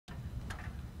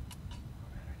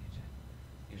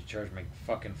charge my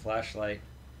fucking flashlight.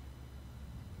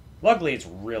 Luckily, it's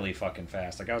really fucking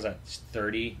fast. Like, I was at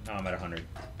 30, now I'm at 100.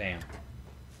 Bam.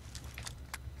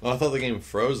 Oh, I thought the game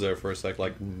froze there for a sec,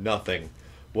 like nothing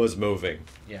was moving.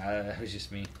 Yeah, that was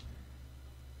just me.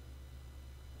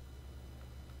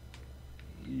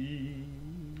 Oh,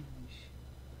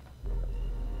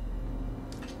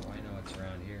 I know what's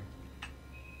around here.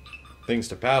 Things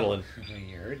to paddling.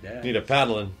 You heard that. Need a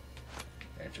paddling.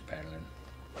 That's a paddling.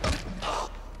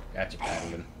 That's a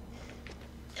paddling.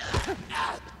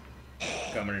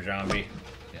 Coming to zombie.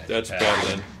 That's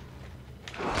paddling.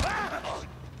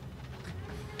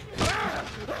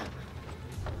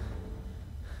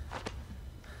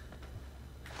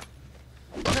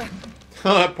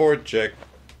 That poor chick.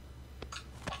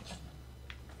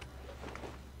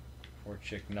 Poor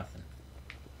chick, nothing.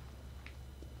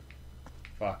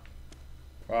 Fuck.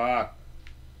 Fuck.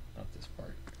 Not this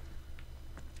part.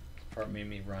 This part made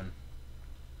me run.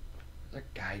 There's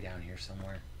a guy down here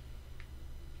somewhere.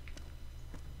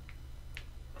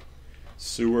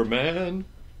 Sewer man.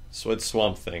 Sweat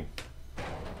swamp thing.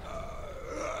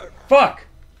 Fuck!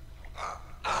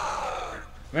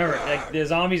 Remember, like, the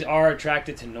zombies are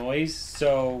attracted to noise,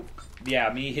 so,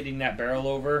 yeah, me hitting that barrel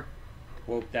over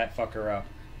woke that fucker up.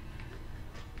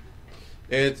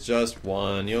 It's just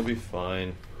one. You'll be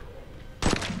fine.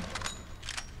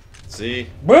 See?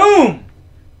 Boom!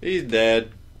 He's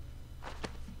dead.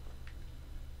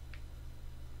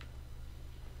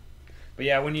 But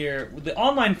yeah, when you're... The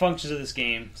online functions of this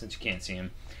game, since you can't see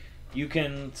them, you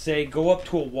can, say, go up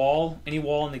to a wall, any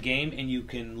wall in the game, and you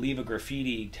can leave a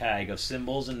graffiti tag of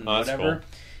symbols and whatever. Cool.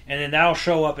 And then that'll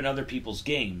show up in other people's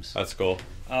games. That's cool.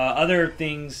 Other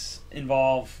things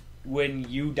involve when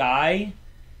you die,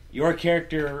 your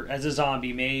character as a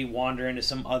zombie may wander into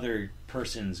some other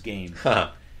person's game.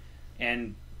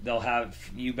 And they'll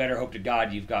have... You better hope to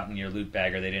God you've gotten your loot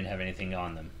bag or they didn't have anything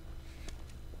on them.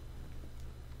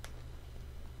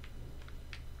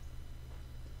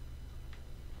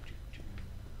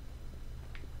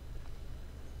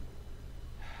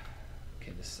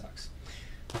 This sucks.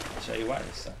 I'll show you why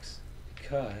this sucks.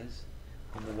 Because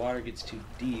when the water gets too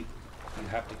deep, you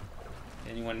have to...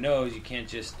 Anyone knows you can't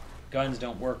just... Guns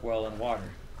don't work well in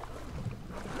water.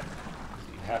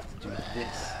 So you have to do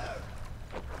this.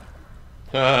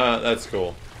 That's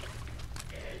cool.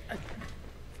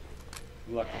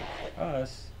 Luckily for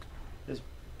us, this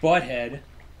butthead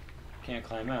can't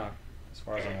climb out, as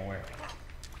far as I'm aware.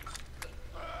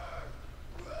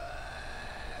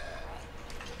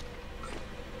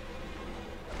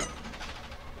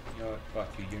 You know what?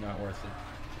 Fuck you. You're not worth it.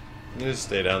 You just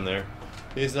stay down there.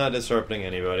 He's not disrupting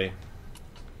anybody.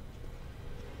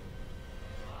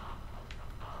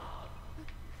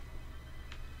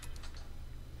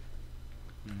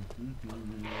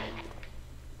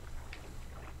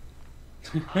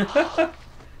 The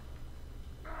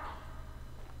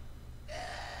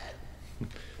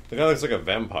guy looks like a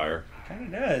vampire.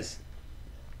 Kind of does.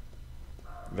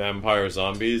 Vampire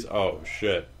zombies? Oh,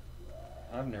 shit.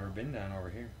 I've never been down over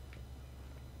here.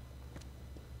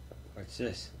 What's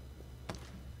this?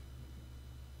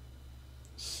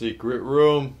 Secret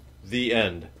room. The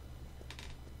end.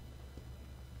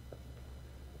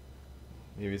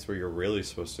 Maybe it's where you're really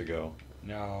supposed to go.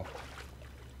 No.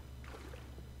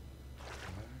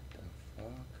 What the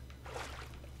fuck?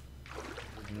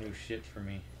 This is new shit for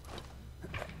me.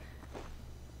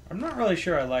 I'm not really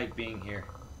sure I like being here.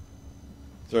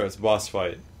 Sorry, it's a boss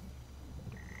fight.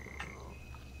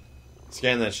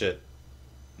 Scan that shit.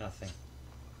 Nothing.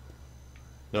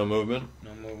 No movement?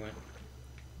 No movement.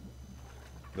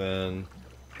 Then...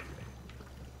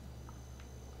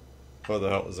 What the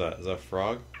hell is that? Is that a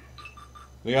frog?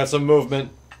 We got some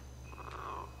movement.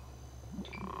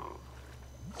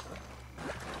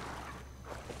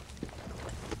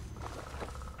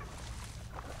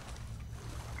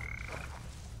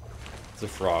 It's a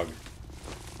frog.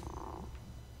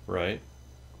 Right?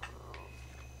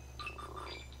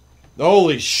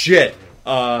 Holy shit!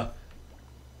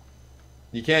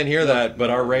 You can't hear that, but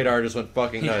our radar just went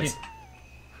fucking nuts.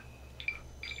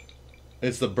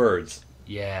 It's the birds.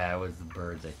 Yeah, it was the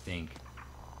birds, I think.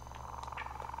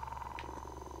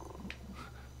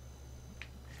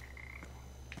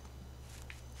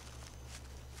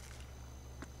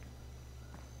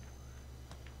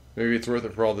 Maybe it's worth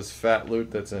it for all this fat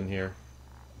loot that's in here.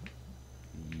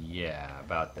 Yeah,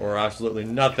 about that. Or absolutely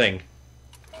nothing.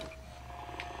 What's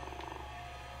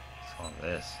all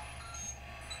this?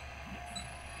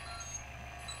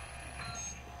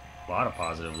 A lot of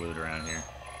positive loot around here.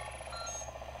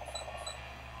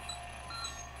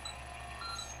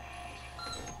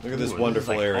 Look at this Ooh,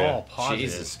 wonderful this is, like, area. all positive.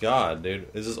 Jesus God, dude.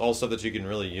 Is this all stuff that you can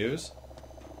really use?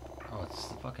 Oh, it's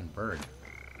the fucking bird.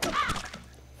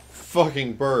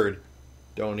 Fucking bird.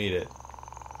 Don't eat it.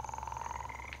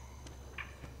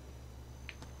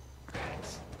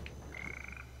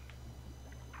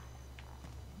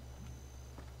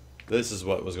 This is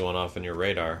what was going off in your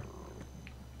radar.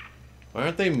 Why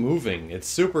aren't they moving? It's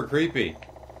super creepy.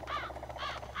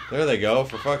 There they go,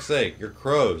 for fuck's sake. You're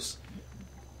crows.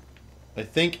 I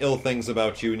think ill things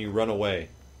about you and you run away.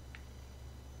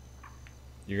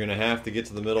 You're gonna have to get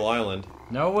to the middle island.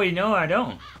 No, wait, no, I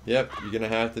don't. Yep, you're gonna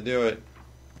have to do it.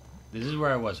 This is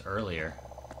where I was earlier.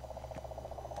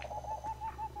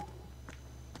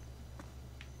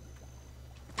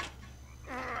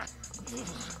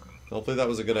 Hopefully that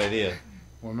was a good idea.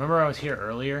 Well, remember I was here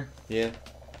earlier? Yeah.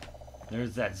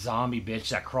 There's that zombie bitch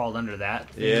that crawled under that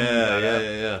thing.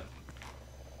 Yeah.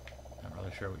 Not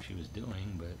really sure what she was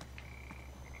doing, but...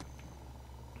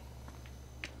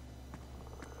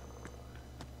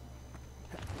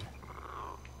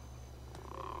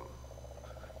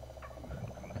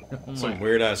 Oh Some my-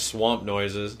 weird ass swamp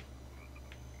noises.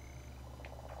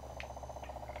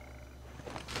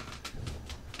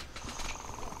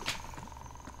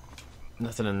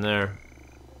 Nothing in there.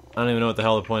 I don't even know what the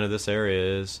hell the point of this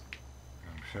area is.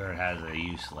 I'm sure it has a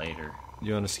use later.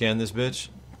 You want to scan this bitch?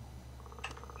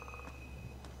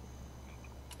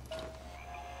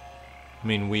 I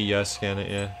mean, yes, scan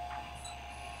it, yeah.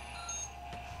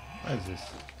 What is this?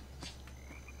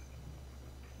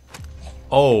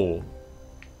 Oh.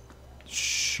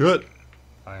 Shit.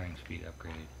 Firing speed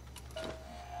upgraded.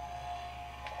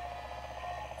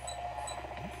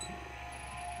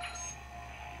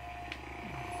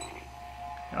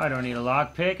 I don't need a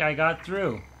lockpick. I got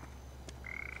through.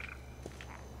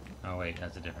 Oh wait,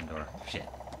 that's a different door. Shit.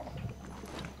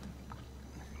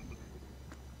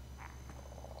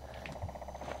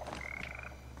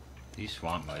 These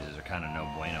swamp noises are kind of no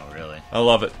bueno, really. I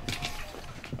love it.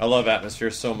 I love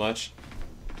atmosphere so much.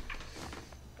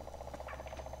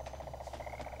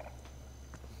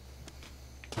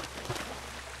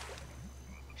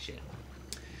 Shit.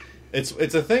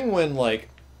 It's a thing when, like,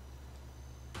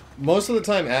 most of the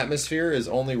time atmosphere is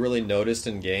only really noticed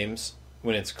in games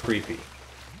when it's creepy.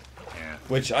 Yeah.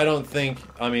 Which I don't think,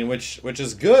 I mean, which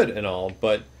is good and all,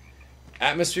 but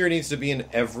atmosphere needs to be in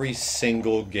every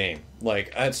single game.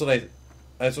 Like, that's what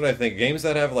I think. Games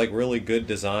that have, like, really good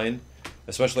design,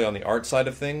 especially on the art side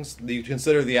of things, you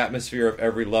consider the atmosphere of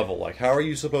every level. Like, how are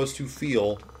you supposed to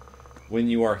feel when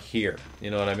you are here?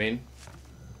 You know what I mean?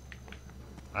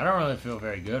 I don't really feel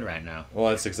very good right now. Well,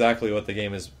 that's exactly what the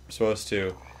game is supposed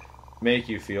to make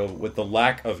you feel, with the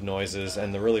lack of noises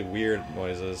and the really weird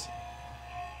noises.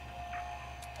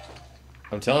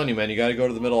 I'm telling you, man, you gotta go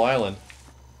to the middle island.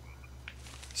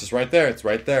 It's just right there. It's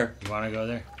right there. You want to go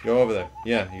there? Go over there.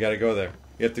 Yeah, you gotta go there.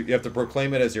 You have to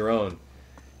proclaim it as your own.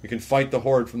 You can fight the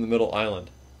horde from the middle island.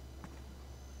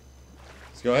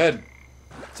 Let's go ahead.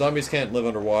 Zombies can't live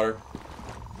underwater.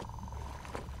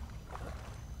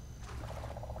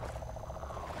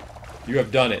 You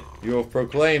have done it. You have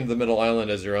proclaimed the middle island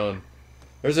as your own.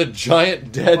 There's a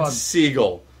giant dead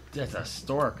seagull. That's a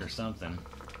stork or something.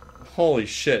 Holy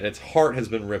shit, its heart has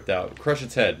been ripped out. Crush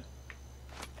its head.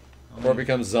 Or it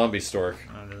becomes zombie stork.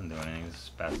 Oh, it doesn't do anything. It's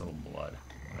just bad little blood.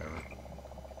 Whatever.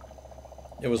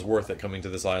 It was worth it coming to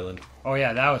this island. Oh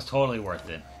yeah, that was totally worth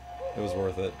it. It was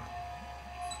worth it.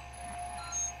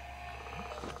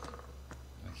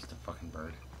 It's just a fucking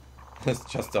bird. It's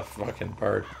just a fucking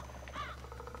bird.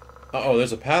 Uh-oh,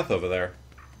 there's a path over there.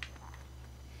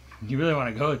 You really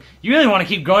want to go? You really want to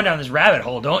keep going down this rabbit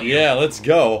hole, don't you? Yeah, let's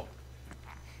go.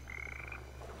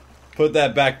 Put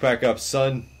that backpack up,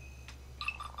 son.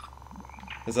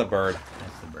 It's a bird.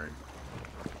 That's the bird.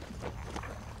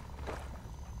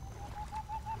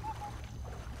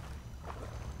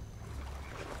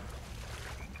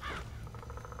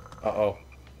 Uh-oh.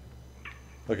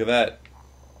 Look at that.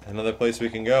 Another place we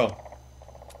can go.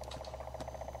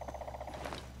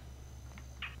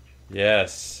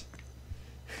 Yes.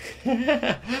 We're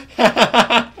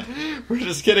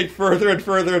just getting further and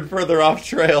further and further off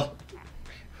trail.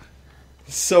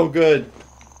 So good.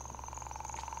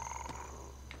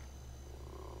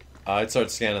 I'd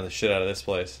start scanning the shit out of this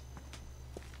place.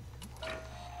 There's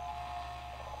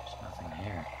nothing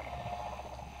here.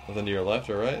 Nothing to your left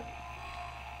or right?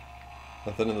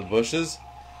 Nothing in the bushes?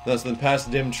 Nothing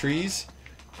past dim trees?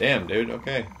 Damn, dude,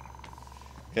 okay.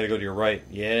 Gotta go to your right.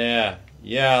 Yeah.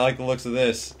 Yeah, I like the looks of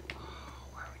this.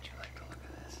 Why would you like to look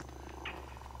at this?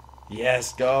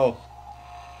 Yes, go.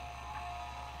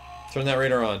 Turn that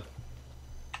radar on.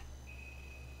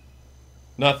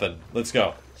 Nothing. Let's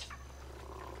go.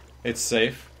 It's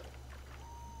safe.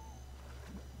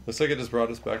 Looks like it just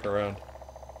brought us back around.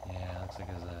 Yeah, looks like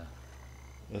it's a...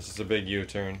 This is a big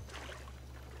U-turn.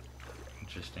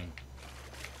 Interesting.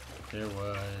 There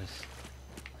was...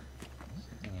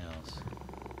 something else.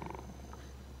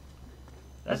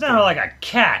 That sounded like a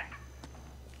cat!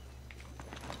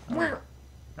 That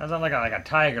sounded like a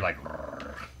tiger, like...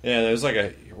 Yeah, there's like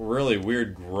a really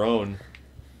weird groan.